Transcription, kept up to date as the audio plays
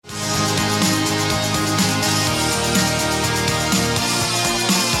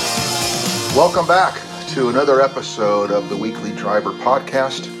Welcome back to another episode of the Weekly Driver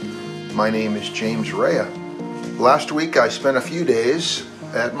Podcast. My name is James Raia. Last week I spent a few days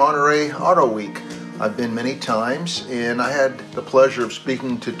at Monterey Auto Week. I've been many times, and I had the pleasure of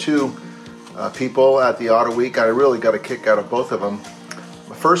speaking to two people at the Auto Week. I really got a kick out of both of them.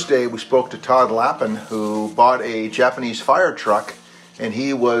 The first day we spoke to Todd Lappin, who bought a Japanese fire truck, and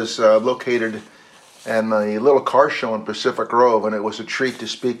he was located in the little car show in Pacific Grove, and it was a treat to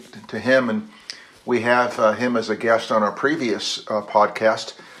speak to him, and we have him as a guest on our previous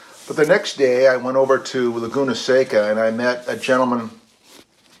podcast. But the next day I went over to Laguna Seca, and I met a gentleman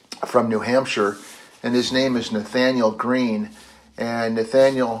from New Hampshire, and his name is Nathanael Greene. And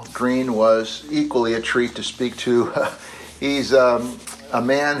Nathanael Greene was equally a treat to speak to. He's a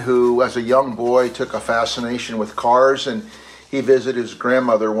man who, as a young boy, took a fascination with cars, and he visited his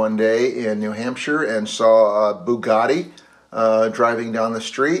grandmother one day in New Hampshire and saw a Bugatti driving down the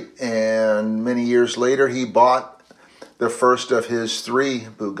street. And many years later, he bought the first of his 3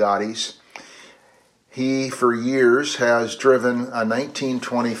 Bugattis. He, for years, has driven a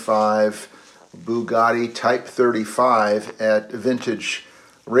 1925 Bugatti Type 35 at vintage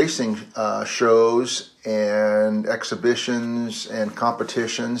racing shows and exhibitions and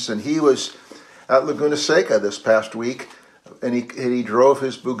competitions. And he was at Laguna Seca this past week, and he drove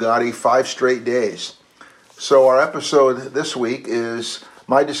his Bugatti 5 straight days. So our episode this week is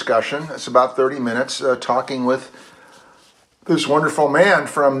my discussion. It's about 30 minutes talking with this wonderful man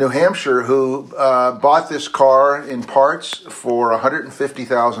from New Hampshire who bought this car in parts for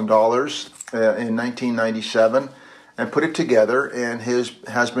 $150,000 in 1997 and put it together, and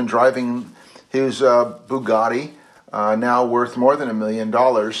has been driving his Bugatti, now worth more than $1 million,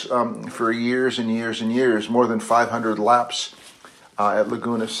 for years and years and years, more than 500 laps at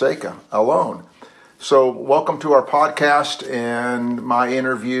Laguna Seca alone. So welcome to our podcast and my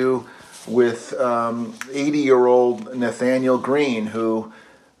interview with 80-year-old Nathanael Greene, who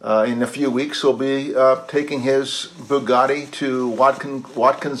in a few weeks will be taking his Bugatti to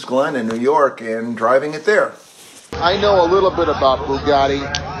Watkins Glen in New York and driving it there. I know a little bit about Bugatti,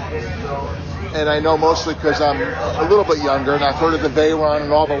 and I know mostly because I'm a little bit younger, and I've heard of the Veyron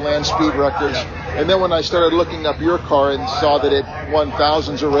and all the land speed records. And then when I started looking up your car and saw that it won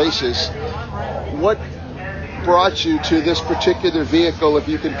thousands of races, what brought you to this particular vehicle? If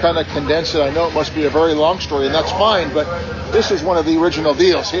you can kind of condense it, I know it must be a very long story, and that's fine, but this is one of the original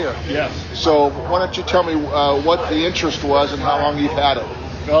deals here. Yes. So why don't you tell me what the interest was and how long you've had it?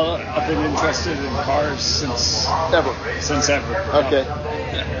 Well, I've been interested in cars since ever. Okay.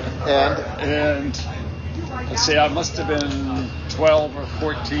 And let's see, I must have been 12 or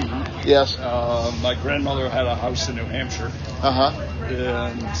 14. Yes. My grandmother had a house in New Hampshire.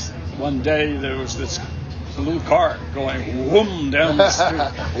 And one day there was this little car going whoom down the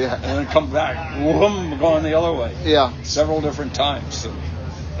street. Yeah. And then come back, whoom, going the other way. Yeah. Several different times. So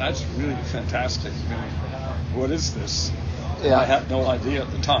that's really fantastic. I mean, what is this? Yeah. I had no idea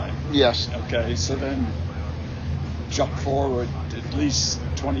at the time. Yes. Okay, so then jump forward at least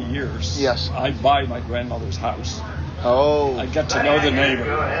 20 years. Yes. I buy my grandmother's house. Oh. I get to know the neighbor.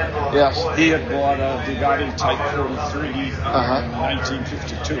 Yes. He had bought a Bugatti Type 43 in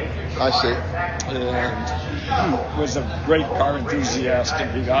 1952. I see. And was a great car enthusiast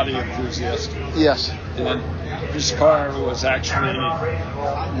and Bugatti enthusiast. Yes. And this car was actually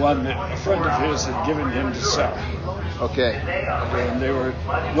one that a friend of his had given him to sell. Okay. And they were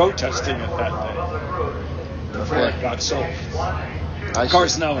road testing it that day before it got sold. The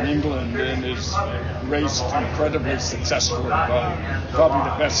car's now in England and is raced incredibly successfully by probably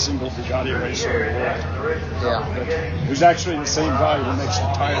the best single Bugatti racer in the world. Yeah. But it was actually the same guy who makes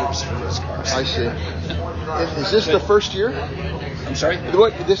the tires for these cars. I see. Is this the first year? I'm sorry?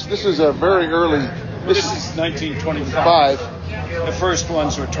 This is a very early... This is 1925. The first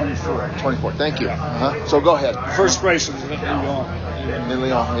ones were 24. 24, thank you. So go ahead. The first race was at Lyon. In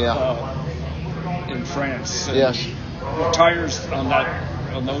Lyon, yeah. In France. And yes. The tires on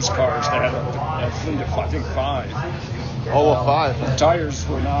those cars, they had a fleet of, I think, 5. Oh, 5. The tires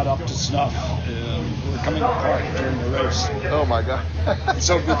were not up to snuff and were coming apart during the race. Oh, my God.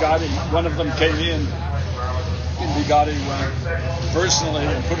 So Bugatti, one of them came in Bugatti went personally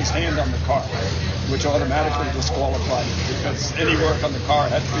and put his hand on the car, which automatically disqualified it because any work on the car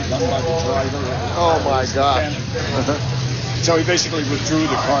had to be done by the driver. Oh my God. So he basically withdrew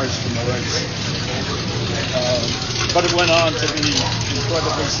the cars from the race. But it went on to be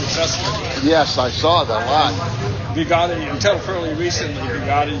incredibly successful. Yes, I saw that a lot. Bugatti, until fairly recently,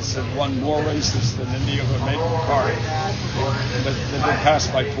 Bugattis have won more races than any other make of car. But they've been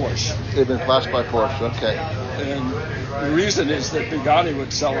passed by Porsche. They've been passed by Porsche, okay. And the reason is that Bugatti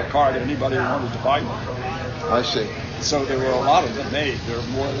would sell a car to anybody who wanted to buy one. I see. So there were a lot of them made. There were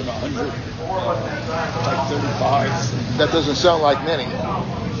more than 100 Type 35s. That doesn't sound like many.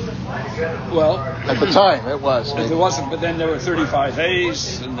 Well, at the time it was. There wasn't, but then there were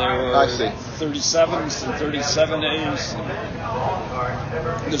 35As, and there were 37s and 37As.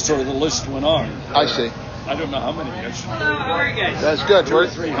 And sort of the list went on. I see. I don't know how many. That's good. We're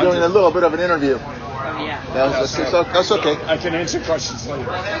doing a little bit of an interview. Yeah. That's okay. I can answer questions later.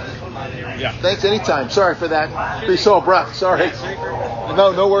 Yeah. Thanks anytime. Sorry for that. Be so abrupt. Sorry.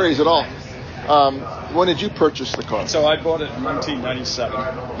 No worries at all. When did you purchase the car? So I bought it in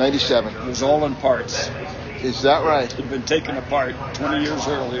 1997. 97. It was all in parts. Is that right? It had been taken apart 20 years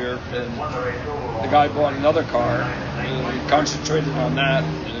earlier, and the guy bought another car and concentrated on that,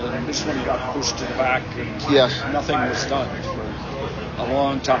 and this one got pushed to the back, and nothing was done for a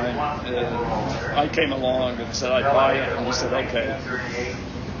long time. And I came along and said I'd buy it, and he said, okay.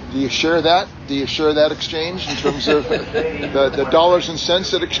 Do you share that? Do you share that exchange in terms of the dollars and cents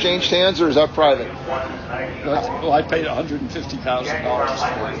that exchanged hands, or is that private? Well, I paid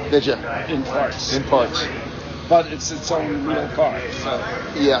 $150,000 for it. Did you? In parts. In parts. But it's its own real car. So.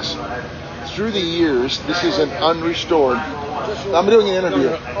 Yes. Through the years, this is an unrestored. I'm doing an interview.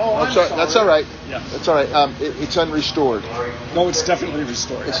 I'm sorry. That's all right. Yeah. That's all right. It's unrestored. No, it's definitely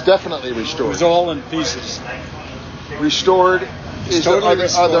restored. It's definitely restored. It was all in pieces. Restored. It's totally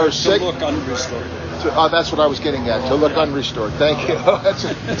restored to look unrestored. That's what I was getting at, to look unrestored. Thank you. That's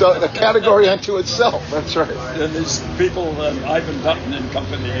a category unto itself. That's right. And these people, Ivan Dutton and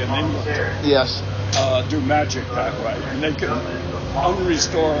company in England, yes, do magic that way. And they can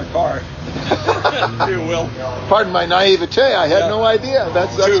unrestore a car, if you will. Pardon my naivete. I had no idea.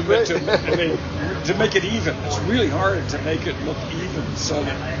 That's great. To make it even. It's really hard to make it look even so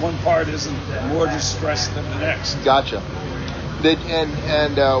that one part isn't more distressed than the next. Gotcha.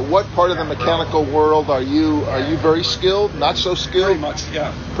 And what part of the mechanical world are you very skilled? Not so skilled? Pretty much,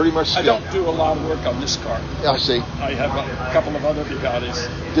 yeah. Pretty much skilled. I don't do a lot of work on this car. I see. I have a couple of other Bugattis.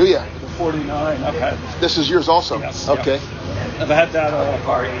 Do you? The 49 I've had. This is yours also? Yes. Okay. Yeah. I've had that all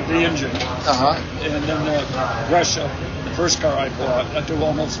apart. The engine. Uh-huh. And then the Brescia, the first car I bought, I do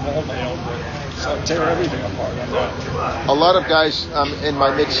almost all my own work. So I tear everything apart on that. A lot of guys in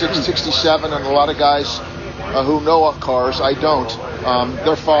my mid-67 and a lot of guys who know cars, I don't.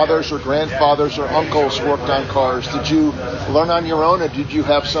 Their fathers or grandfathers or uncles worked on cars. Did you learn on your own, or did you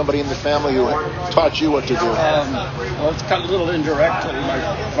have somebody in the family who taught you what to do? Well, it's kind of a little indirectly. My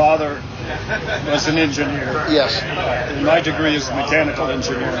father was an engineer. Yes. And my degree is mechanical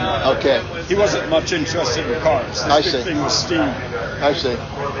engineering. Okay. He wasn't much interested in cars. This big thing was steam. I see.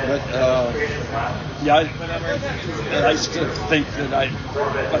 But I used to think that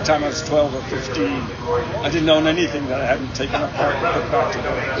by the time I was 12 or 15, I didn't own anything that I hadn't taken apart and put back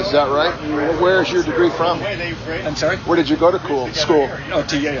together. Is that right? Where is your degree from? I'm sorry? Where did you go to school? Oh,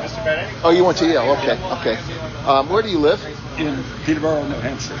 to Yale. Oh, you went to Yale. Okay. Where do you live? In Peterborough, New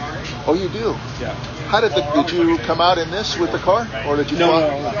Hampshire. Oh, you do? Yeah. How did you come out in this with the car, or did you? No.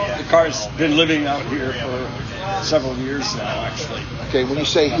 The car's been living out here for several years now, actually. Okay. When you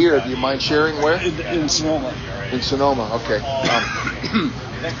say here, do you mind sharing where? In Sonoma. In Sonoma. Okay.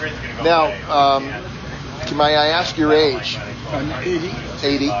 Now, may I ask your age? I'm 80.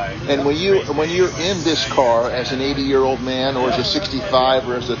 80. And when you're in this car as an 80-year-old man, or as a 65,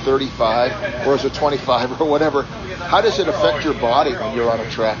 or as a 35, or as a 25, or whatever, how does it affect your body when you're on a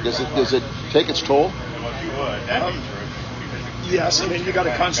track? Does it take its toll? Yes. I mean, you got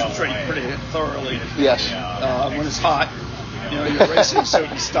to concentrate pretty thoroughly. Yes. When it's hot. Your racing suit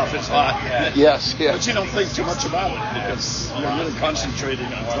and stuff is hot. Yes. But you don't think too much about it because you're really concentrating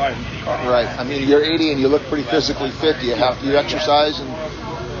on driving the car. Right. I mean, you're 80 and you look pretty physically fit. Do you exercise and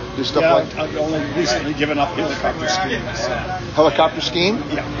do stuff like that? I've only recently given up helicopter skiing. So. Helicopter skiing?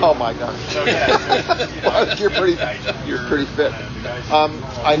 Yeah. Oh my gosh. Well, you're pretty fit.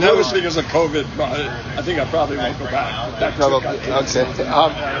 I know this because of COVID, but I think I probably won't go back. Okay.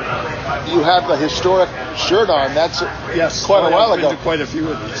 You have the historic shirt on. That's quite a while ago. I've been to quite a few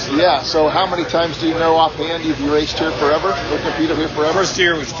of these. Yeah. So how many times do you know offhand you've raced here forever or competed here forever? First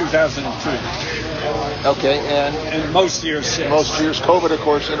year was 2002. Okay, and most years since. Most years, COVID, of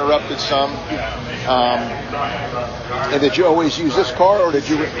course, interrupted some. And did you always use this car, or did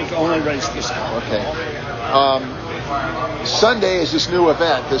you only race this car? Okay. Sunday is this new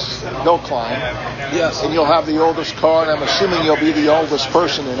event, this hill climb. Yes. And you'll have the oldest car, and I'm assuming you'll be the oldest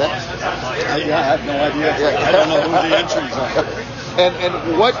person in it. I have no idea. Yeah. I don't know who the entries are. And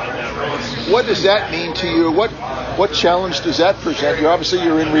what does that mean to you? What challenge does that present?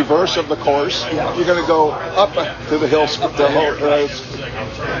 You're in reverse of the course. Yeah. You're going to go up to the hill,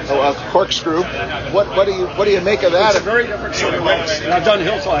 corkscrew. What do you make of that? It's a very different sort of race. And I've done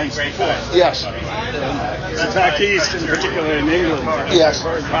hill climbs before. Yes. Back east, in particular in England. Yes.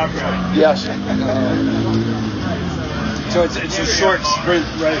 Very popular. Yes. So it's a short sprint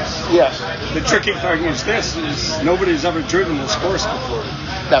race. Yes. The tricky thing is nobody's ever driven this course before.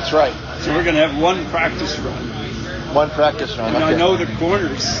 That's right. So we're going to have one practice run. One practice run. And okay. I know the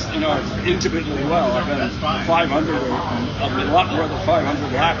corners, intimately well. I've been 500, a lot more than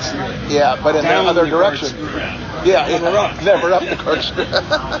 500 laps here. Yeah, but in the other direction. Yeah, never up. Never up the course.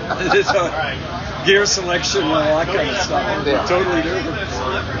 It's a gear selection and all that kind of stuff. Yeah. Totally different.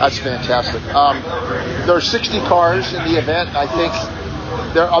 That's fantastic. There are 60 cars in the event. I think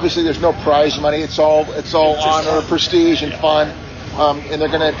there's no prize money. It's all honor, prestige, and fun. And they're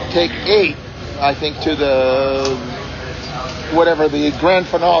going to take 8, I think, to the grand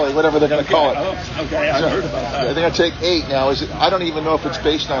finale, whatever they're going to call it. Okay, I've heard about that. They're going to take 8 now. I don't even know if it's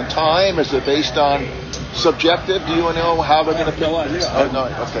based on time. Is it based on subjective? Do you know how they're going to pick? No idea. Oh, no.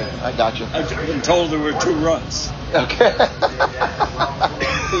 Okay, I got you. I've been told there were 2 runs. Okay.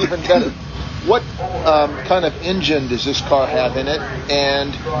 Even better. What kind of engine does this car have in it,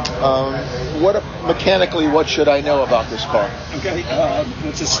 and mechanically, what should I know about this car? Okay,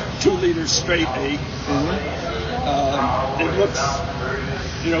 it's a 2-liter straight 8. Mm-hmm. It looks,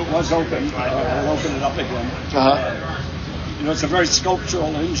 it was open. We'll open it up again. Uh-huh. It's a very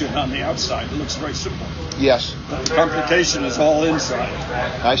sculptural engine on the outside. It looks very simple. Yes. But the complication is all inside.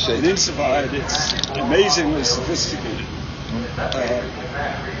 I see. And inside, it's amazingly sophisticated.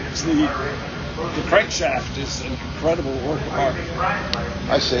 The crankshaft is an incredible work of art.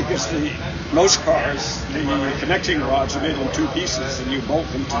 I see. Because most cars, the connecting rods are made in 2 pieces, and you bolt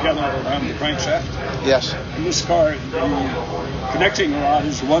them together around the crankshaft. Yes. In this car, the connecting rod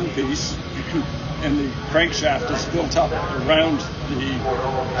is 1 piece, and the crankshaft is built up around the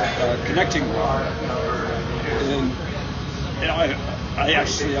connecting rod. And I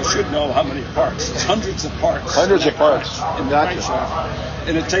should know how many parts. It's hundreds of parts. Hundreds of parts. In the crankshaft.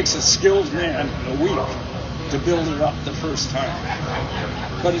 And it takes a skilled man a week to build it up the first time.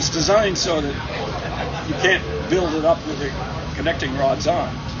 But it's designed so that you can't build it up with the connecting rods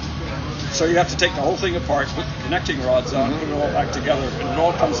on. So you have to take the whole thing apart, put the connecting rods on, put it all back together, and it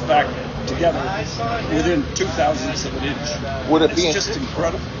all comes back together within 0.02 of an inch. It's just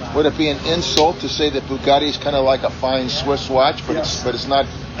incredible. Would it be an insult to say that Bugatti is kind of like a fine Swiss watch, but yes. it's not?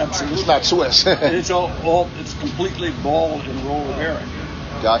 Absolutely. It's not Swiss. And it's it's completely ball and roller bearing.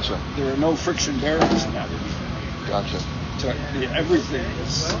 Gotcha. There are no friction bearings in that. Gotcha. So everything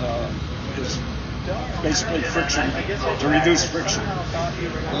is basically friction to reduce friction.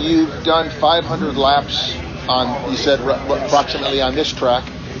 You've done 500 laps on, you said approximately on this track.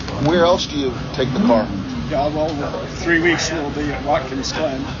 Where else do you take the car? Yeah, well, 3 weeks we'll be at Watkins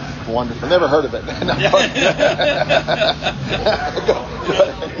Glen. Wonderful. Never heard of it.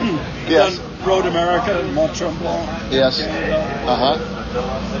 Yes. Done Road America and Mont Tremblant. Yes.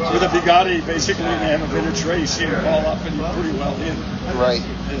 With a Bugatti, basically, they have a vintage race. You can call up and you're pretty well in. Right.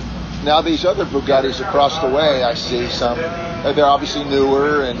 Now these other Bugattis across the way, I see some. They're obviously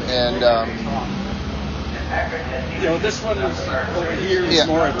newer and this one is over here is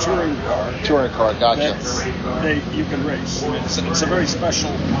more a touring car. Touring car, gotcha. You can race. It's a very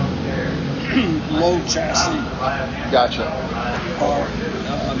special low chassis. Gotcha. Car.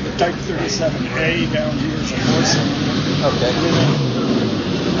 The Type 37A down here is a 4-cylinder. Okay.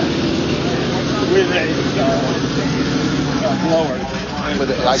 With a blower. With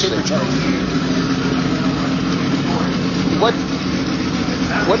a supercharger.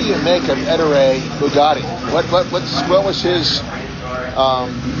 What do you make of Ettore Bugatti? What was his?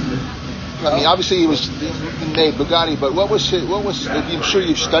 I mean, obviously he made Bugatti, but what was? I'm sure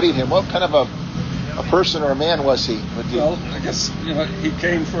you've studied him. What kind of a person or a man was he? Well, I guess he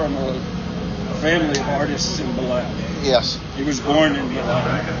came from a family of artists in Milan. Yes. He was born in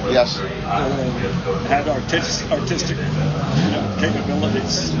Milan. Yes. Had artistic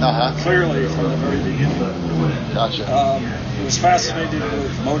capabilities. Clearly from the very beginning. Gotcha. He was fascinated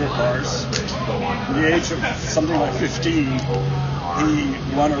with motor cars. At the age of something like 15,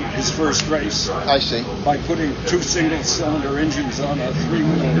 he won his first race. I see. By putting 2 single-cylinder engines on a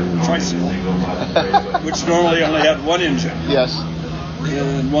 3-wheel tricycle, which normally only had 1 engine. Yes.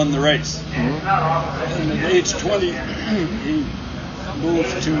 and won the race. And at age 20, he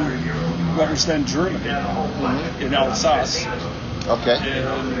moved to what was then Germany, in Alsace. Okay.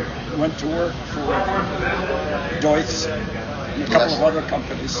 And went to work for Deutz and a couple of other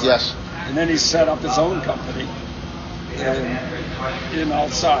companies. Yes. And then he set up his own company in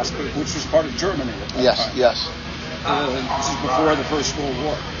Alsace, which was part of Germany at that time. Yes. This is before the First World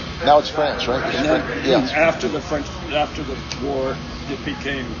War. Now it's France, right? And then after the war, it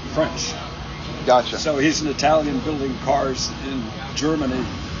became French. Gotcha. So he's an Italian building cars in Germany.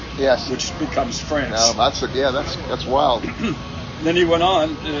 Yes. Which becomes France. No, that's wild. Then he went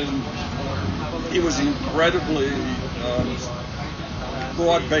on, and he was an incredibly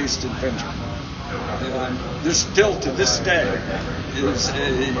broad-based inventor. This still to this day is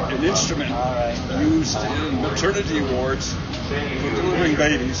an instrument used in maternity wards for delivering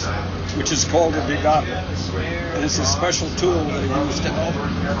babies, which is called a Bugatti. And it's a special tool they use to help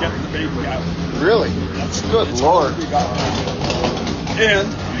get the baby out. Really? Good Lord. And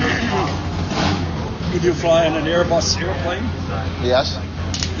when you fly in an Airbus airplane, yes,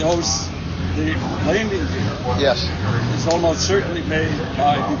 the landing gear is almost certainly made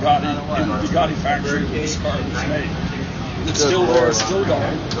by Bugatti in the Bugatti factory where this car was made. It's still there, still going.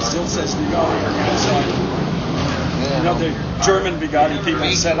 It still says Bugatti on the outside. Yeah. You know, the German Bugatti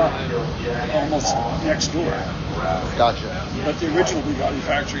people set up almost next door. Gotcha. But the original Bugatti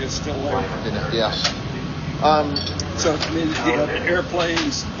factory is still there. Yes. So, I mean, he had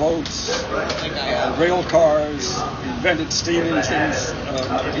airplanes, boats, rail cars, invented steam engines,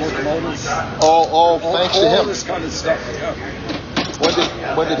 locomotives. All thanks to him. All this kind of stuff, yeah.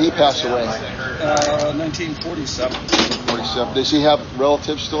 When did he pass away? 1947. 47. Does he have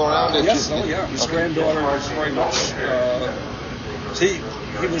relatives still around? Yes, yeah. His granddaughter was very much... he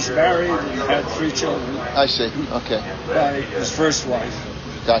was married and had 3 children. I see, okay. By his first wife.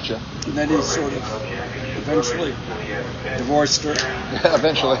 Gotcha. And then he sort of eventually divorced her.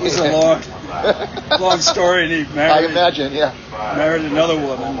 Eventually. It was a long story, and he married. I imagine, yeah. Married another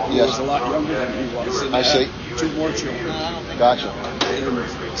woman who was a lot younger than he was. And I see. 2 more children. Gotcha. And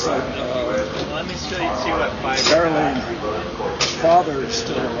so, let me see what Caroline's father is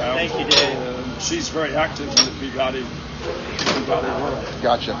still around. Thank you, Dave. She's very active in the Bugatti world.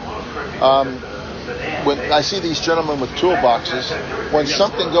 Gotcha. When I see these gentlemen with toolboxes, when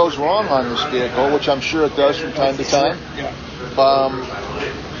something goes wrong on this vehicle, which I'm sure it does from time to time,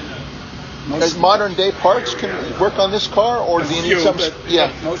 modern day parts can work on this car, or do you need some?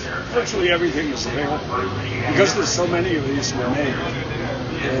 Virtually everything is available because there's so many of these were made.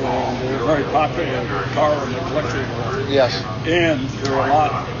 They're a very popular car in the collector world. Yes. And there are a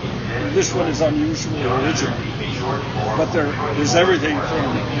lot. This one is unusually original, but there's everything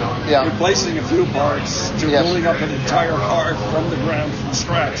from replacing a few parts to building up an entire car from the ground from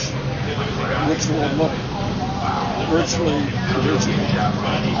scratch, which will look virtually original.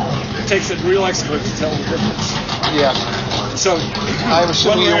 It takes a real expert to tell the difference. Yeah. So, I'm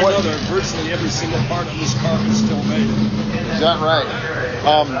assuming one way or another, virtually every single part of this car is still made. Is that right?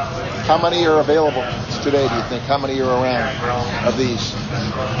 How many are available today, do you think? How many are around of these?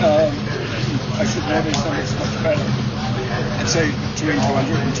 I should know these numbers much better. I'd say between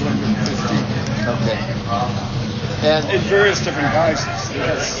 200 and 250. Okay. And in various different guises.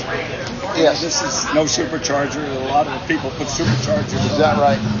 Yes. This is no supercharger. A lot of people put superchargers on. Is that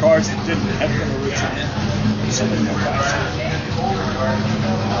right? Cars that didn't have them originally. So they know guys.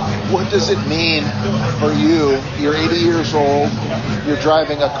 What does it mean for you? You're 80 years old. You're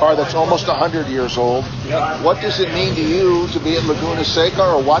driving a car that's almost 100 years old. Yeah. What does it mean to you to be at Laguna Seca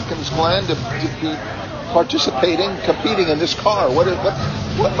or Watkins Glen to be participating, competing in this car? What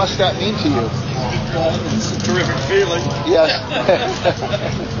must that mean to you? It's a terrific feeling. Yes.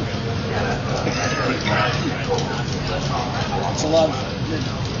 It's a lot of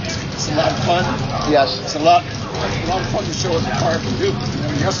fun. Yes. It's a lot of fun to show what the car can do. You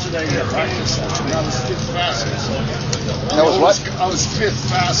know, yesterday in the practice session, I was 5th fastest. That was what? I was 5th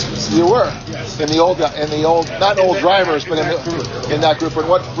fastest. You were? Yes. In the old, not old drivers, but in that group. And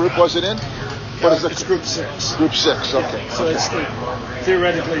what group was it in? What is it? It's Group 6. Group 6, okay. So it's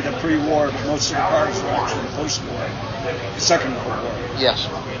theoretically the pre-war, but most of the cars were actually post-war, the Second World War. Yes.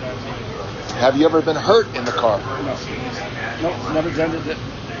 Have you ever been hurt in the car? No. Nope, never dented it.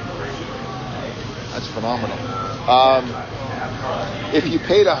 That's phenomenal. If you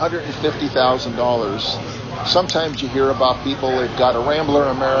paid $150,000, sometimes you hear about people, they've got a Rambler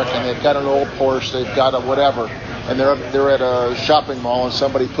American, they've got an old Porsche, they've got a whatever, and they're at a shopping mall and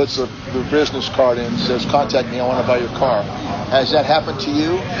somebody puts their business card in and says, contact me, I want to buy your car. Has that happened to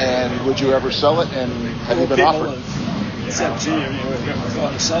you, and would you ever sell it, and have you been offered? SFG, you ever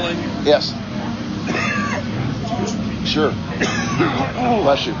thought of selling? Yes. Sure.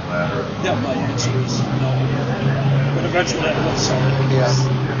 Bless you. Yeah, my answer is no. But eventually I will sell it. Yeah.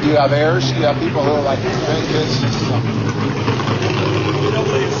 Do you have heirs? Do you have people who are like grandkids?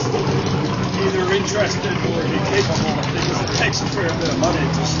 Nobody's either interested or capable because it takes a fair bit of money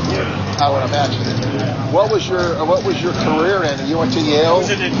to support it. I would imagine. What was your career in? You went to Yale? I was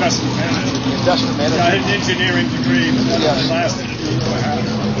an investment manager. Investment manager? Yeah, I had an engineering degree, but that only lasted a year and a half.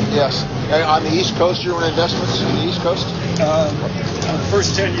 Yes. On the East Coast, you were in investments on the East Coast? The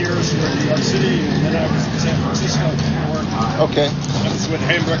first 10 years were in New York City, and then I was in San Francisco before. Okay. I was with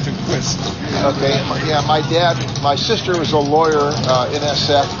Hambrecht and Quist. Okay. Yeah, my sister was a lawyer in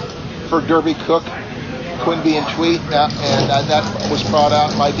SF for Derby Cook, Quinby and Tweed, and that was brought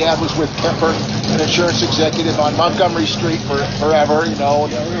out. My dad was with Kemper, an insurance executive on Montgomery Street forever, you know.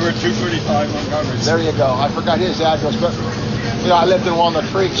 Yeah, we were at 235 Montgomery Street. There you go. I forgot his address, but I lived in Walnut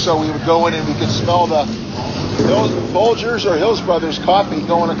Creek, so we would go in and we could smell the Folgers or Hills Brothers coffee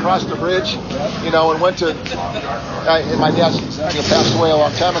going across the bridge, and went to. And my dad passed away a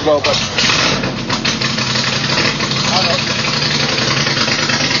long time ago, but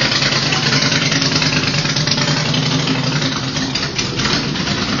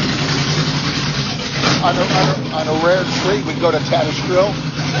on a rare treat, we'd go to Tatters Grill.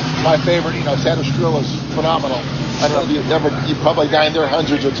 My favorite, Tatters Grill is phenomenal. I don't know if you probably dined there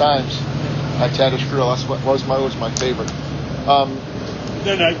hundreds of times at Tatters Grill. That's what was my favorite.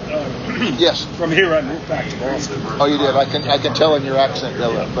 Then yes. From here I moved back to Boston. Oh, you did. I can tell in your accent.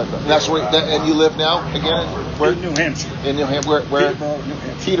 But that's where. And you live now again? Where? In New Hampshire. In New Hampshire. Where? Peterborough, New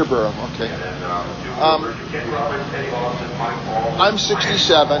Hampshire. Peterborough. Okay. I'm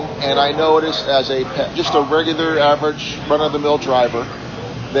 67, and I notice as just a regular, average, run-of-the-mill driver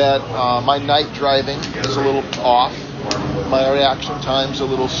that my night driving is a little off. My reaction time's a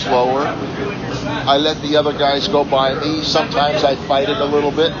little slower. I let the other guys go by me. Sometimes I fight it a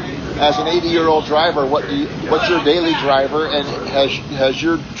little bit. As an 80-year-old driver, what's your daily driver, and has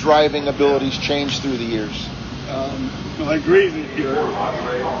your driving abilities changed through the years? I agree that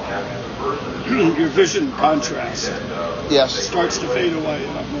your vision contrast starts to fade away,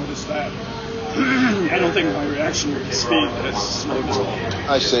 and I've noticed that. I don't think my reaction to speed has slowed at all.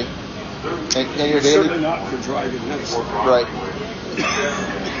 I see. And your daily... Certainly not for driving this. Right.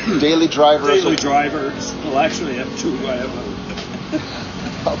 Daily driver... Daily drivers. Well, actually, I have two. I have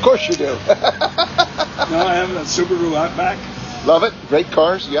Of course you do. No, I have a Suburb Outback. Love it. Great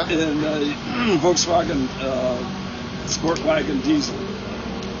cars, yeah. And Volkswagen Sportwagen diesel.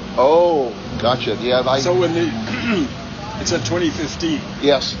 Oh, gotcha. Yeah. So when it's a 2015.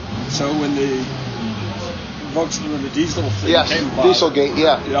 Yes. So when the diesel thing came about, Dieselgate,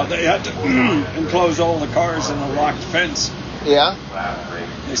 they had to enclose all the cars in a locked fence. Yeah.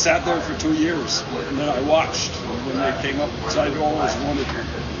 They sat there for 2 years, and then I watched when they came up, because I'd always wanted them.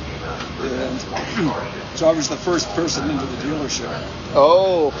 And so I was the first person into the dealership.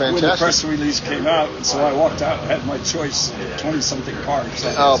 Oh, fantastic. When the press release came out, and so I walked out and had my choice of 20-something cars.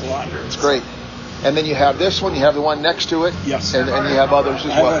 That was a lot. It's great. And then you have this one, you have the one next to it. Yes. And you have others as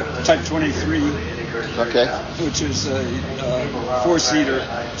well. I have a Type 23. Okay. Which is a four-seater,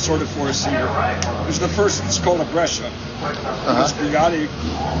 sort of four-seater. It was the first, it's called a Brescia. Because Bugatti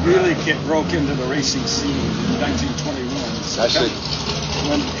really broke into the racing scene in 1921. So I see.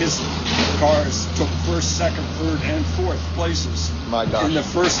 When his cars took first, second, third, and fourth places in the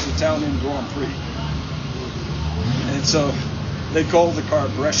first Italian Grand Prix. And so they called the car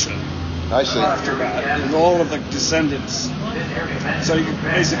Brescia. I see. After that, and all of the descendants. So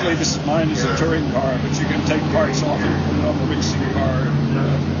basically, mine is a touring car, but you can take parts off and put it on the racing car and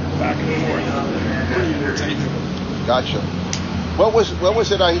back and forth. Pretty entertaining. Gotcha. What was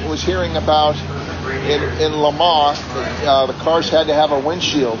it I was hearing about in Le Mans? The cars had to have a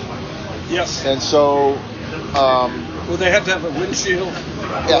windshield. Yes. And so. Well, they had to have a windshield.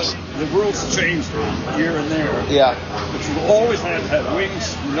 Yes. The rules changed here and there. Yeah. But you always had to have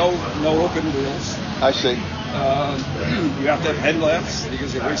wings, no open wheels. I see. You have to have headlamps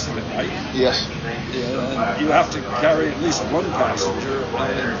because you're racing at night. Yes. And you have to carry at least one passenger,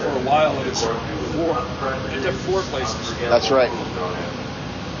 and for a while it was four places. That's right.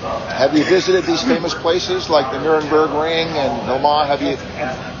 Have you visited these famous places like the Nuremberg Ring and Le Mans? Have you?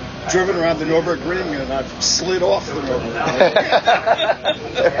 I've driven around the Nürburgring and I've slid off the Nürburgring.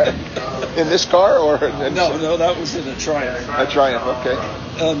 In this car or? No, that was in a Triumph. A Triumph, okay.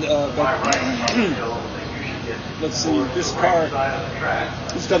 And but let's see, this car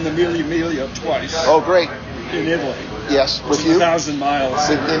has done the Mille Miglia twice. Oh, great. In Italy. Yes, with you? 1,000 miles.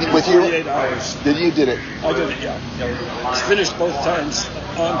 With you? 48 hours. Then you did it. I did it, yeah. It's finished both times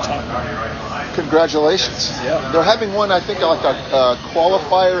on time. Congratulations. Yeah. They're having one, I think, like a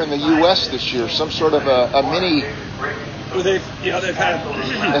qualifier in the U.S. this year, some sort of a mini. Well, they've had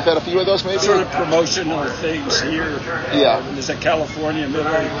They've had a few of those, maybe? sort of promotional things here. Yeah. There's a California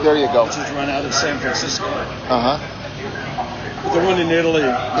Midway. There you go. Which is run out of San Francisco. Uh-huh. The one in Italy,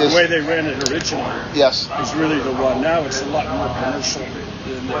 the way they ran it originally, yes, is really the one. Now it's a lot more commercial.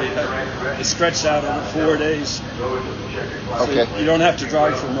 It stretched out over 4 days. So okay. you don't have to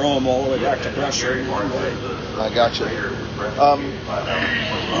drive from Rome all the way back to Brescia. I got you.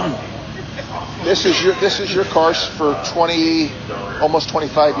 This is your cars for almost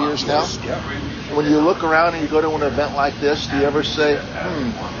 25 years now. Yeah. When you look around and you go to an event like this, do you ever say,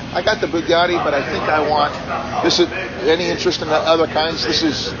 I got the Bugatti, but I think I want this? Is any interest in other kinds? This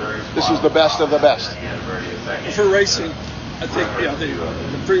is the best of the best. For racing, I think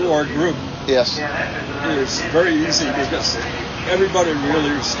the pre-war group yes is very easy because everybody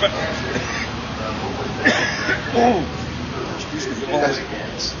really respects.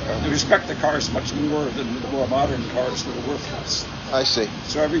 They respect the cars much more than the more modern cars that are worthless. I see.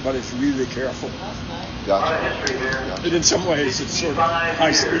 So everybody's really careful. Gotcha. And in some ways, it's sort of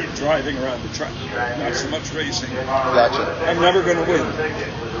high-speed driving around the track, not so much racing. Gotcha. I'm never going to win.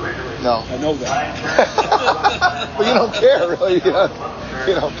 No. I know that. Well, you don't care, really.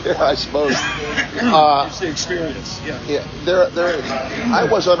 You don't care, I suppose. It's the experience. Yeah. Yeah. I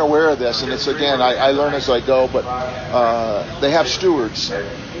was unaware of this, and it's again, I learn as I go. But they have stewards,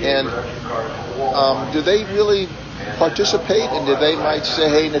 and do they really participate? And do they might say,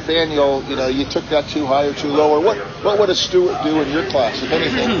 "Hey, Nathaniel, you took that too high or too low," or what would a steward do in your class, if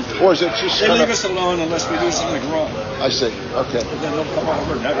anything? Or is it just they leave us alone unless we do something wrong? I see. Okay. And then they'll come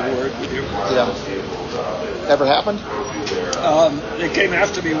over and have a word with you. Yeah. Ever happened? They came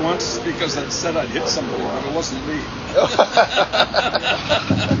after me once because I said I'd hit somebody, but it wasn't me.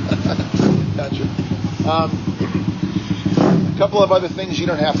 Gotcha. A couple of other things you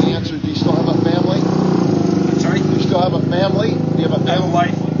don't have to answer. Do you still have a family? I'm sorry? Do you still have a family? Do you have a family? I have a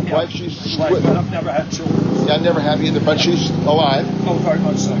wife. Yeah. Wife, she's wife, but I've never had children. Yeah, I never have either, but she's alive. Oh, very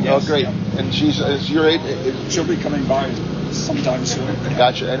much so. Yes. Oh, great. Yeah. And is your age? She'll be coming by sometime soon. Yeah.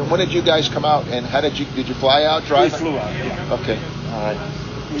 Gotcha. And when did you guys come out? And how did you fly out, drive? We flew out. Yeah. Okay. All right.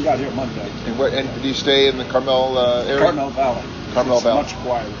 We got here Monday. And do you stay in the Carmel area? Carmel Valley. Carmel Valley. Much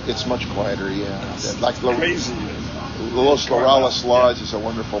quieter. It's much quieter. Yeah. It's like crazy. Los Lorales Lodge is a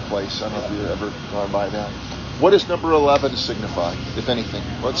wonderful place. I don't know if you've ever gone by that. What does number 11 signify, if anything?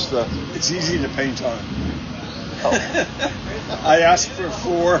 What's the? It's easy to paint on. Oh. I asked for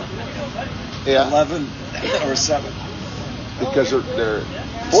 4, yeah. 11, or 7. Because they're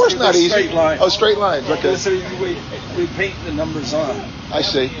 4's not easy. Straight lines. Oh, straight lines. Okay. So we paint the numbers on. I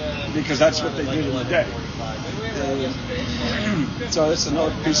see. Because that's what they did in the day. So that's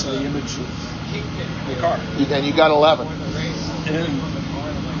another piece of the image of the car. And you got 11.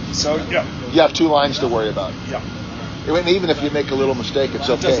 And so, yeah. You have 2 lines to worry about. Yeah. And even if you make a little mistake, it's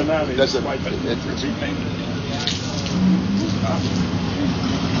okay. It doesn't matter. It's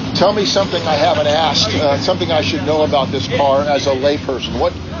Tell me something I haven't asked, something I should know about this car as a layperson.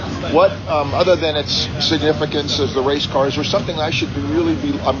 What other than its significance as the race car, is there something I should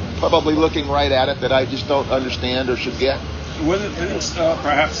I'm probably looking right at it that I just don't understand or should get? One of the things,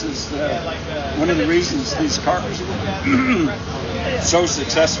 perhaps, is one of the reasons these cars were so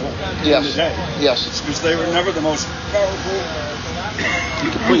successful in the day. Yes. It's because they were never the most powerful.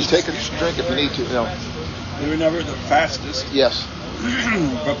 You can please take a drink if you need to. They were never the fastest. Yes.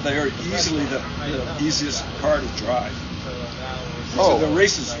 But they are easily the easiest car to drive. Oh. So the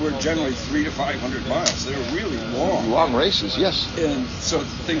races were generally 300 to 500 miles. They were really long. Long races, yes. And so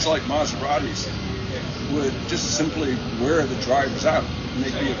things like Maseratis would just simply wear the drivers out, and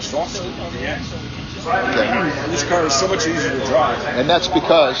they'd be exhausted at the end. Okay. This car is so much easier to drive. And that's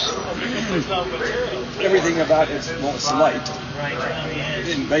because? Everything about it's light.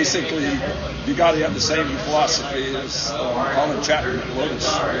 And basically, Bugatti had the same philosophy as Colin Chapman at Lotus,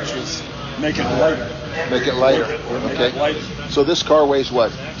 which was make it lighter. Make it lighter. Make Okay. it lighter. So this car weighs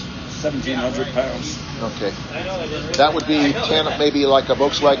what? 1,700 pounds. Okay. That would be maybe like a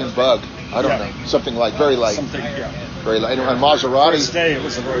Volkswagen Bug. I don't know. Something like very light. Something, yeah. Very light. And Maserati. First day, it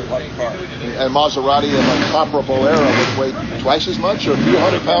was a very light car. And Maserati of a comparable era would weigh twice as much or a few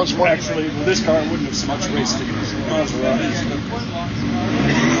hundred pounds more? Actually, this car wouldn't have so much racing as Maseratis.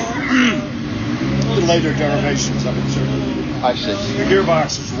 The later derivations of it certainly. I see. The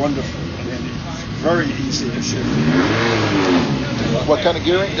gearbox is wonderful. I mean, it's very easy to shift. What kind of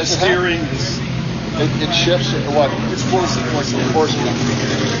gearing does it have? Steering is... It shifts what? It's full support.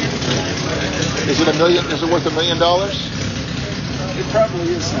 Is it $1 million? Is it worth $1 million? It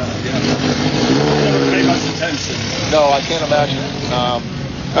probably is now. Yeah. I never pay much attention. No, I can't imagine.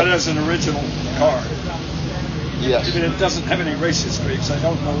 But as an original car. Yes. Even it doesn't have any race history, because I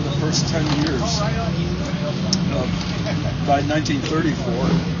don't know the first 10 years. By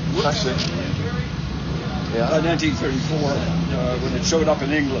 1934. I see. Yeah. By 1934, when it showed up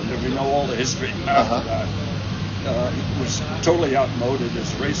in England, and we know all the history after that, it was totally outmoded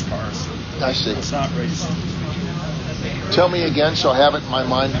as race cars. I see. It's not race. Tell me again, so I have it in my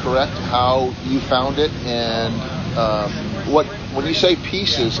mind correct, how you found it, and when you say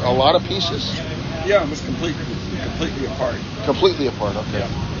pieces, a lot of pieces? Yeah, it was completely apart. Completely apart, okay.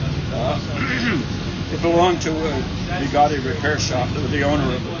 Yeah. It belonged to a Bugatti repair shop, the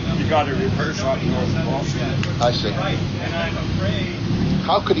owner of a Bugatti repair shop in North Boston. I see.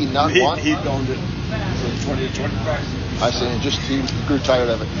 How could he not want? He'd owned it for 20 or 25 years. I see, and he grew tired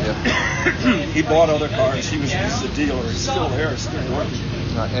of it. Yeah. He bought other cars. He was the dealer. He's still there, still working.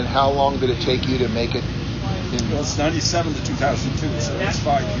 And how long did it take you to make it? Well, it's 97 to 2002, so it's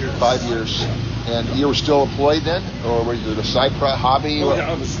 5 years. 5 years. And you were still employed then? Or was it a side hobby? Oh, yeah,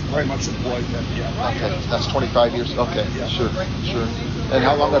 I was very much employed then, yeah. Okay, that's 25 years. Okay, yeah. Sure. And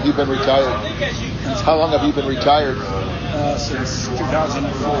how long have you been retired? How long have you been retired? Since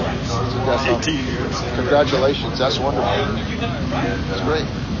 2004. 18 years. Congratulations, that's wonderful. That's great.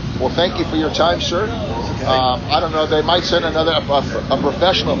 Well, thank you for your time, sir. Okay. I don't know, they might send a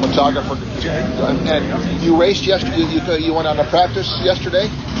professional photographer. And you raced yesterday, you went on a practice yesterday?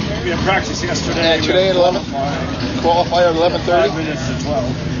 We had practice yesterday. And today at 11? Qualifier at 11:30? 5 minutes to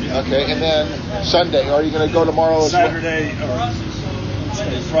 12. Yeah. Okay, and then Sunday, are you going to go tomorrow as well? Saturday,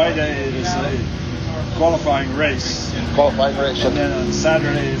 Friday is a qualifying race. Qualifying race. And then on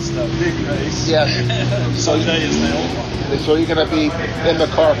Saturday is the big race. Yes. Sunday is the old one. So you're going to be in the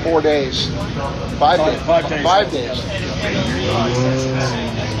car 4 days. 5 days. 5 days. 5 days.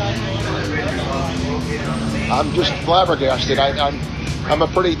 I'm just flabbergasted. I'm a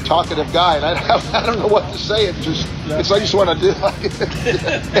pretty talkative guy, and I don't know what to say. I just want to do.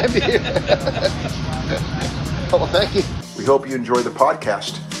 Well, thank you. We hope you enjoy the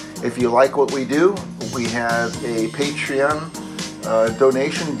podcast. If you like what we do, we have a Patreon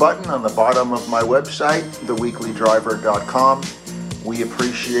donation button on the bottom of my website, theweeklydriver.com. We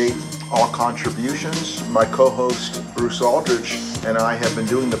appreciate all contributions. My co-host, Bruce Aldrich, and I have been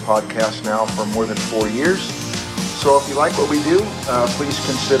doing the podcast now for more than 4 years. So if you like what we do, please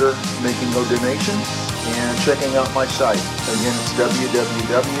consider making a donation and checking out my site. Again, it's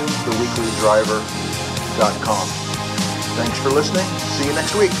www.theweeklydriver.com. Thanks for listening. See you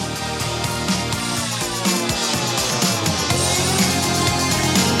next week.